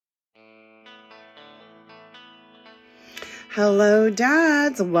Hello,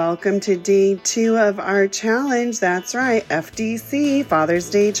 dads. Welcome to day 2 of our challenge. That's right, FDC, Father's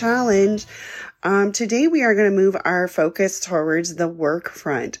Day Challenge. Today we are going to move our focus towards the work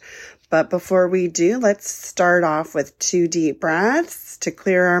front. But before we do, let's start off with 2 deep breaths to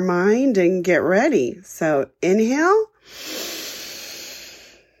clear our mind and get ready. So inhale.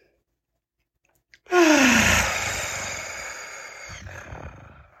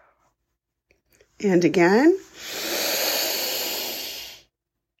 And again.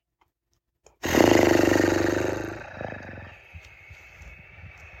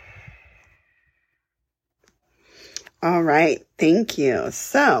 All right, thank you.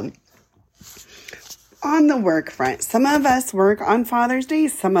 So, on the work front, some of us work on Father's Day,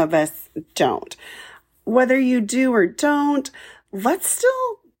 some of us don't. Whether you do or don't, let's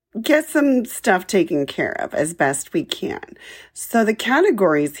still get some stuff taken care of as best we can. So the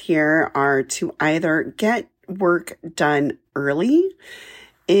categories here are to either get work done early,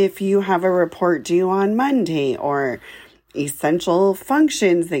 if you have a report due on Monday, or essential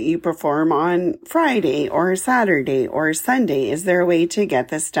functions that you perform on Friday or Saturday or Sunday. Is there a way to get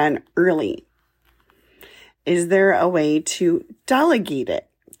this done early? Is there a way to delegate it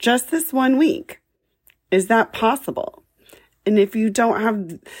just this 1 week? Is that possible? And if you don't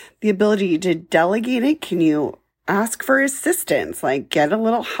have the ability to delegate it, can you ask for assistance? Like get a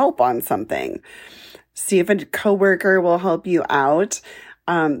little help on something. See if a coworker will help you out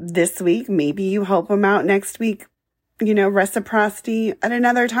this week. Maybe you help them out next week. Reciprocity at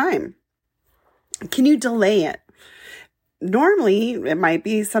another time. Can you delay it? Normally, it might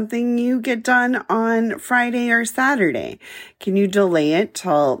be something you get done on Friday or Saturday. Can you delay it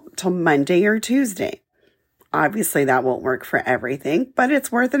till Monday or Tuesday? Obviously, that won't work for everything, but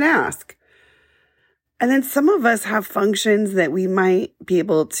it's worth an ask. And then some of us have functions that we might be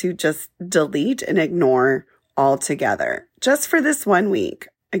able to just delete and ignore altogether, just for this 1 week.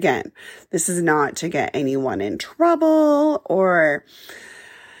 Again, this is not to get anyone in trouble or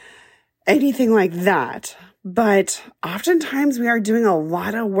anything like that. But oftentimes we are doing a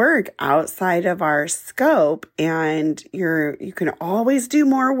lot of work outside of our scope, and you can always do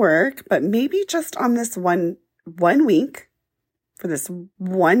more work, but maybe just on this one week, for this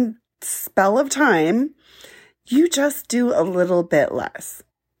one spell of time, you just do a little bit less.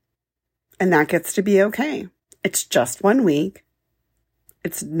 And that gets to be okay. It's just 1 week.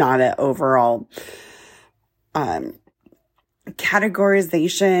 It's not an overall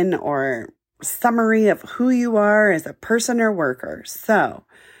categorization or summary of who you are as a person or worker. So,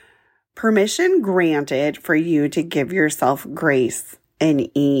 permission granted for you to give yourself grace and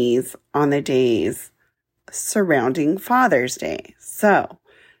ease on the days surrounding Father's Day. So,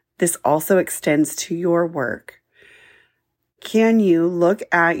 this also extends to your work. Can you look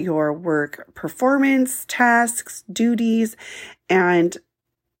at your work performance, tasks, duties, and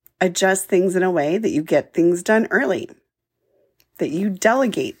adjust things in a way that you get things done early, that you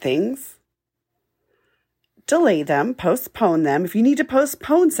delegate things, delay them, postpone them. If you need to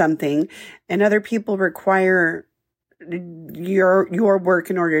postpone something and other people require your work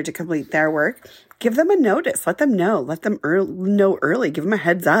in order to complete their work, give them a notice. Let them know. Let them know early. Give them a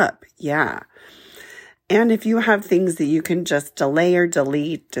heads up. Yeah. And if you have things that you can just delay or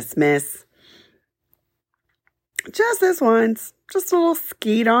delete, dismiss, just this once, just a little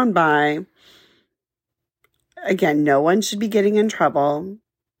skeet on by. Again, no one should be getting in trouble,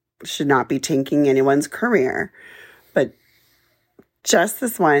 should not be tanking anyone's career, but just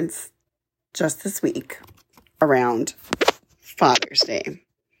this once, just this week around Father's Day.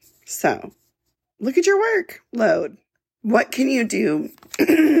 So look at your workload. What can you do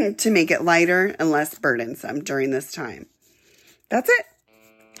to make it lighter and less burdensome during this time? That's it.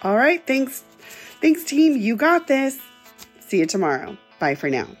 All right. Thanks, team. You got this. See you tomorrow. Bye for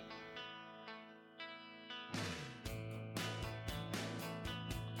now.